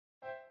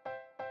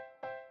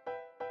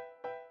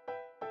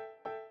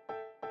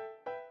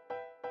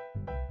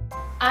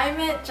I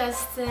met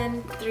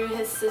Justin through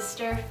his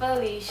sister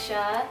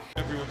Felicia.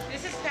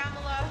 This is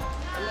Pamela,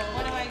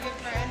 one of my good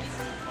friends.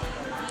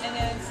 And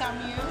then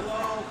Samu.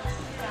 Hello.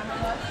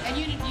 Pamela. And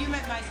you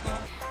met Michael.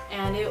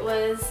 And it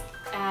was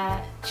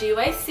at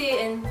GYC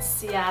in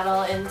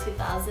Seattle in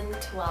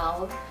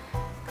 2012.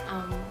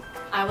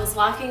 I was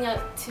walking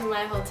up to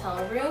my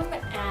hotel room,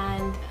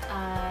 and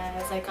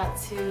as I got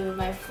to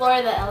my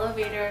floor, the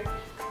elevator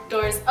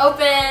doors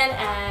open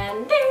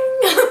and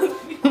ding!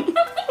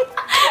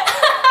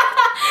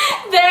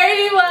 There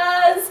he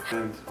was!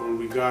 And when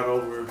we got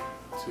over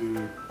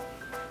to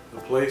the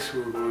place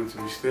we were going to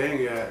be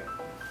staying at,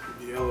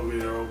 the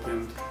elevator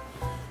opened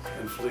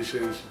and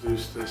Felicia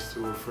introduced us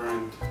to her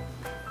friend,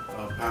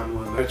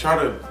 Pamela. And I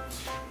tried to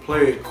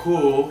play it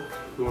cool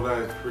when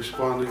I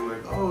responding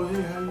like, oh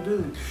hey, how you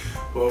doing?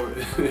 Well,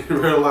 in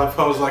real life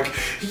I was like,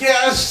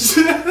 yes!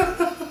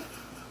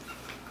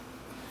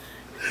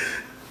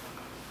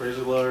 Praise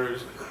the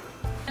Lord.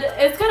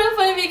 It's kind of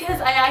funny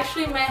because I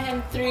actually met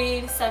him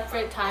 3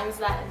 separate times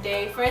that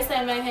day. First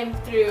I met him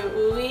through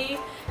Uli,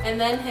 and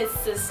then his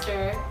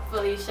sister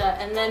Felicia,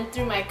 and then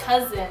through my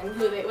cousin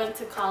who they went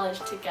to college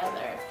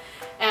together.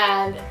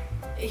 And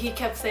he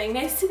kept saying,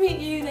 nice to meet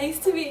you,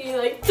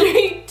 like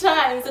 3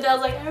 times, and I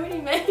was like, I already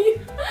met you.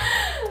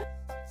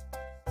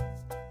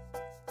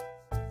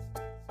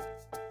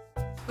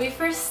 We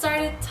first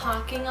started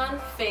talking on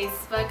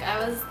Facebook.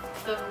 I was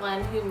the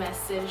one who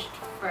messaged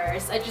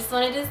first. I just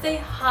wanted to say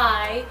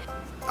hi.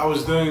 I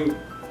was doing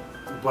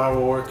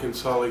Bible work in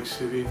Salt Lake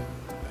City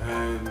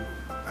and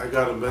I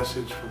got a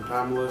message from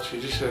Pamela. She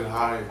just said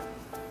hi.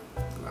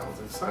 And I was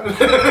excited.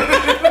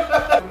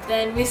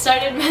 Then we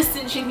started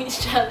messaging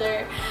each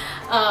other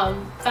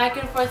back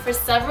and forth for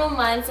several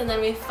months, and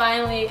then we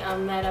finally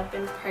met up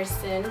in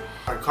person.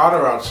 I caught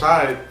her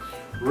outside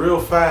real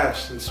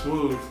fast and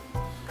smooth.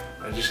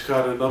 I just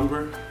got a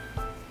number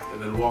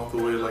and then walked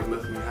away like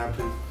nothing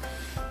happened.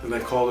 And I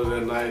called her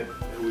that night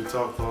and we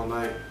talked all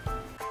night.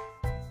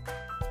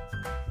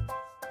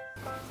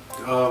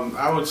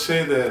 I would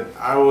say that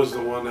I was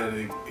the one that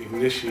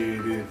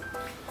initiated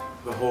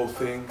the whole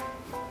thing.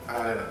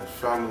 I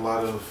found a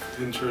lot of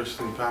interest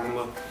in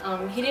Pamela.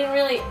 He didn't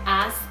really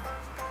ask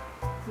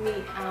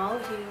me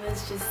out, he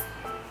was just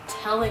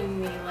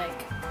telling me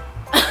like...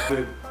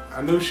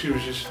 I knew she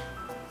was just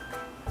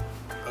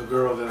a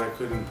girl that I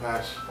couldn't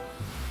pass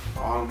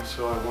on,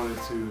 so I wanted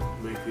to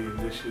make the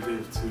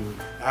initiative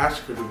to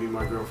ask her to be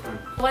my girlfriend.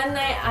 One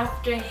night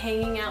after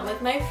hanging out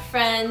with my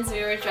friends,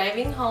 we were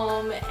driving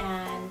home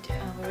and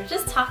we were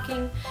just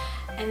talking,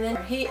 and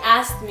then he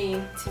asked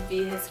me to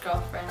be his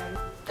girlfriend.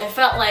 I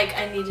felt like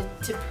I needed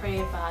to pray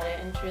about it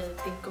and to really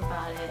think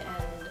about it,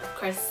 and of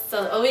course,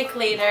 so a week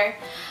later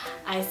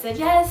I said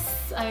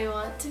yes, I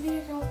want to be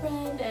your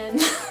girlfriend.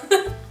 And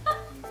it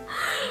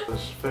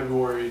was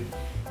February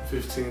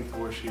 15th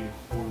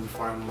when we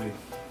finally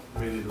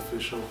made it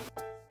official.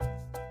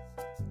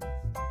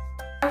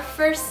 Our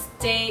first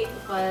date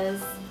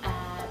was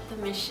at the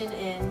Mission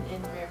Inn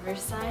in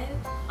Riverside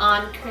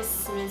on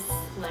Christmas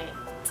night.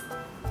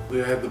 We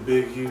had the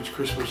big, huge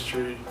Christmas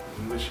tree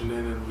in Mission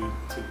Inn and we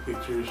took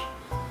pictures.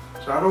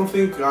 So I don't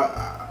think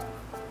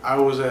I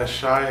was as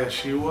shy as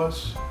she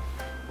was,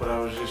 but I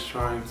was just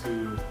trying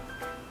to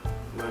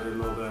let her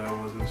know that I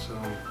wasn't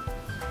some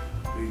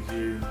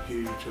big,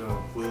 huge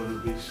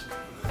wildebeest.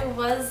 I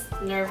was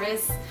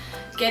nervous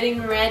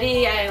getting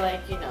ready. I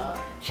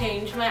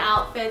changed my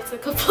outfits a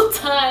couple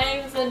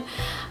times, and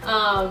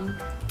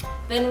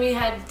then we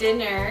had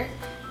dinner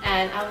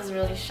and I was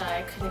really shy,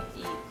 I couldn't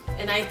eat.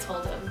 And I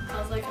told him, I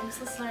was like, I'm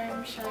so sorry,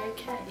 I'm shy, I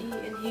can't eat.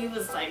 And he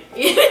was like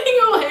eating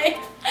away.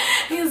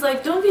 He was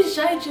like, don't be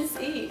shy, just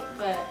eat.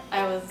 But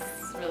I was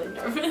really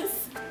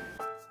nervous.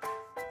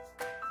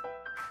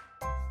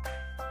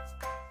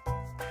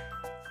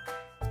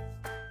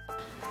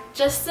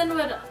 Justin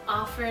would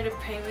offer to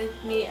pray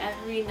with me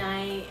every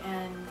night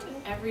and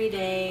every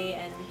day,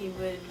 and he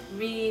would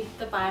read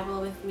the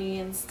Bible with me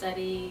and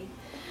study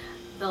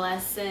the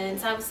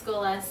lessons, have a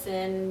school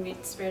lesson,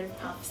 read Spirit of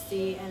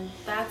Prophecy, and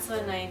that's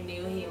when I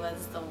knew he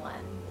was the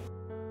one.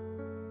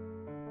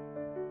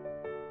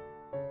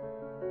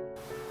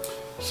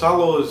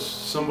 Salo is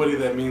somebody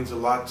that means a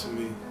lot to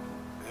me,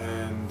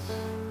 and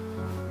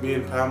me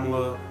and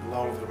Pamela,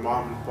 along with her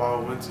mom and pa,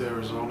 went to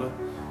Arizona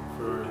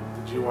for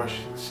the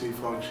GYC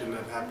function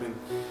that happened,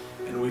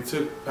 and we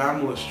took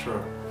Pamela's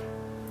truck.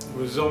 It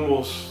was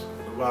almost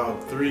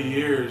about 3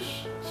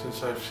 years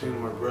since I've seen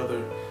my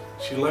brother.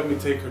 She let me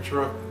take her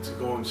truck to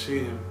go and see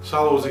him.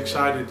 Salo was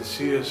excited to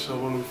see us, so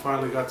when we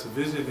finally got to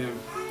visit him,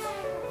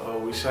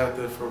 we sat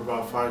there for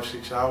about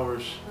 5-6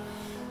 hours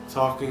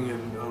talking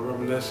and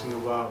reminiscing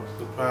about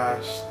the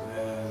past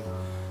and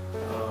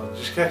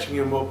just catching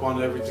him up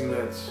on everything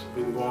that's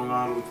been going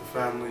on with the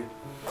family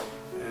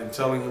and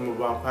telling him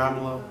about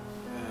Pamela.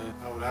 And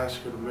I would ask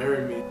her to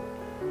marry me.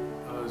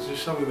 It's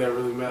just something that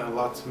really meant a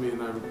lot to me,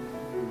 and I'm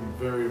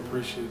very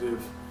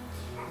appreciative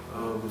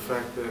of the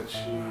fact that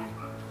she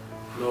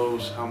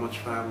knows how much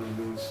family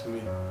means to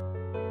me.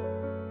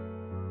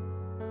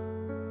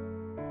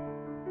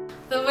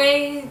 The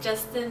way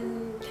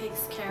Justin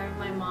takes care of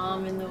my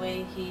mom and the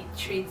way he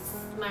treats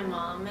my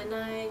mom and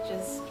I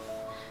just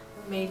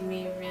made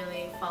me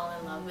really fall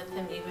in love with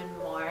him even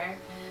more,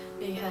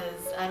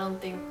 because I don't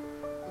think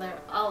there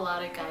are a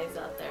lot of guys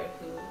out there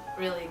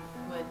who really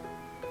would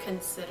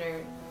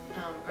consider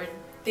or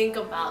think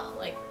about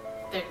like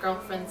their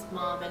girlfriend's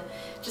mom, and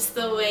just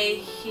the way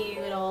he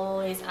would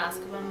always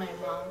ask about my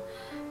mom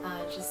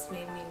just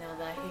made me know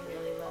that he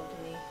really loved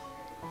me.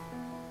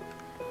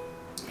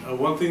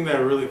 One thing that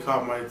really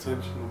caught my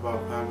attention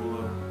about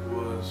Pamela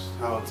was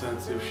how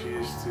attentive she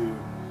is to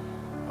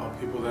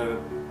people that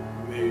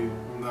may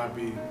not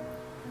be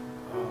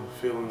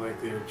feeling like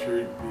they're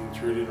being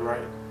treated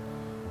right,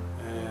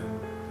 and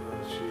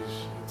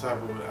she's the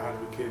type of an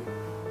advocate.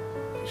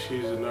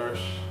 She's a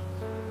nurse,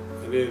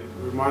 and it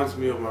reminds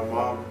me of my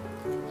mom.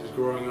 Just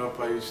growing up,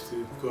 I used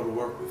to go to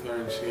work with her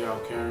and see how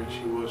caring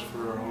she was for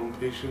her own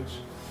patients.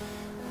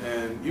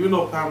 And even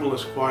though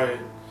Pamela's quiet,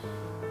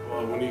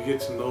 when you get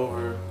to know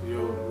her,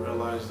 you'll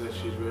realize that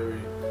she's very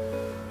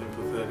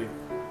empathetic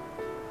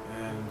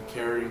and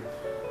caring.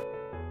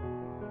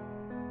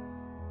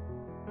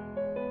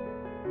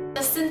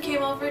 Justin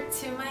came over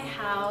to my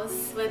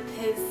house with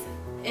his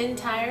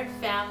entire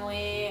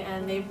family,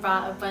 and they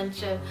brought a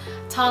bunch of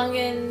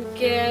Tongan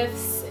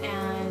gifts,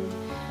 and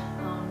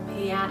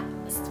he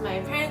asked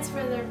my parents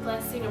for their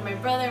blessing, or my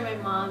brother, my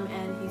mom,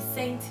 and he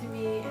sang to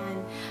me,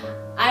 and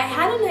I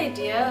had an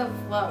idea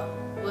of what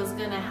was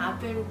gonna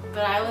happen,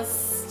 but I was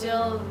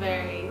still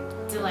very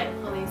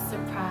delightfully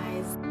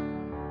surprised.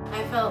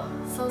 I felt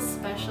so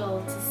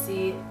special to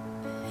see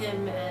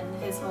him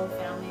and his whole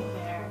family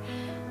there.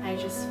 I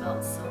just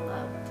felt so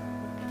loved.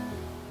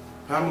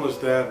 Pamela's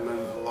dad meant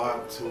a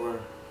lot to her,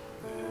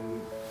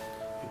 and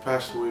he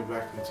passed away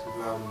back in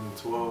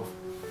 2012.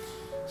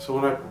 So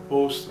when I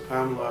proposed to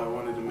Pamela, I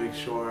wanted to make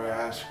sure I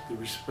asked the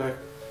respect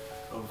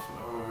of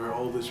her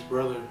oldest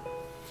brother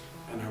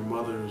and her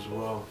mother as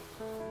well.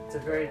 It's a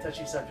very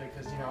touchy subject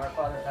because, you know, our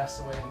father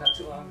passed away not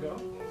too long ago.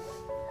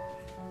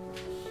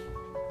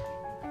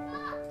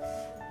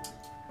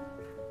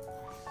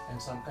 And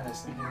so I'm kind of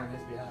speaking on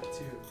his behalf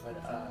too, but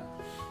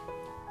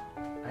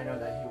I know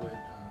that he would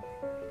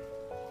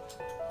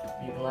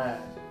be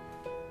glad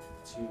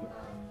to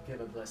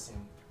give a blessing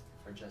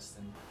for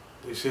Justin.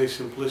 They say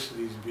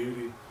simplicity is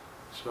beauty,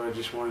 so I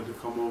just wanted to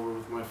come over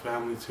with my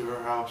family to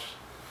her house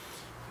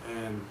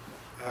and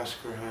ask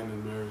her hand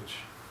in marriage.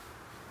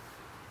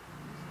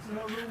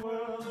 Tell the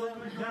world that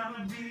we're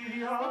gonna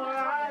be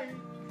alright.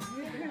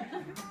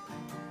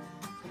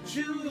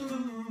 You,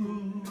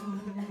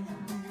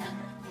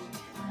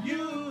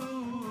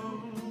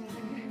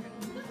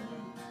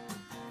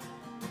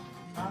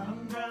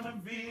 I'm gonna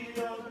be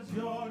yours,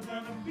 you're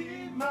gonna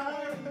be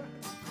mine.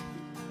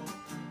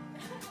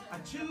 I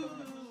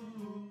choose.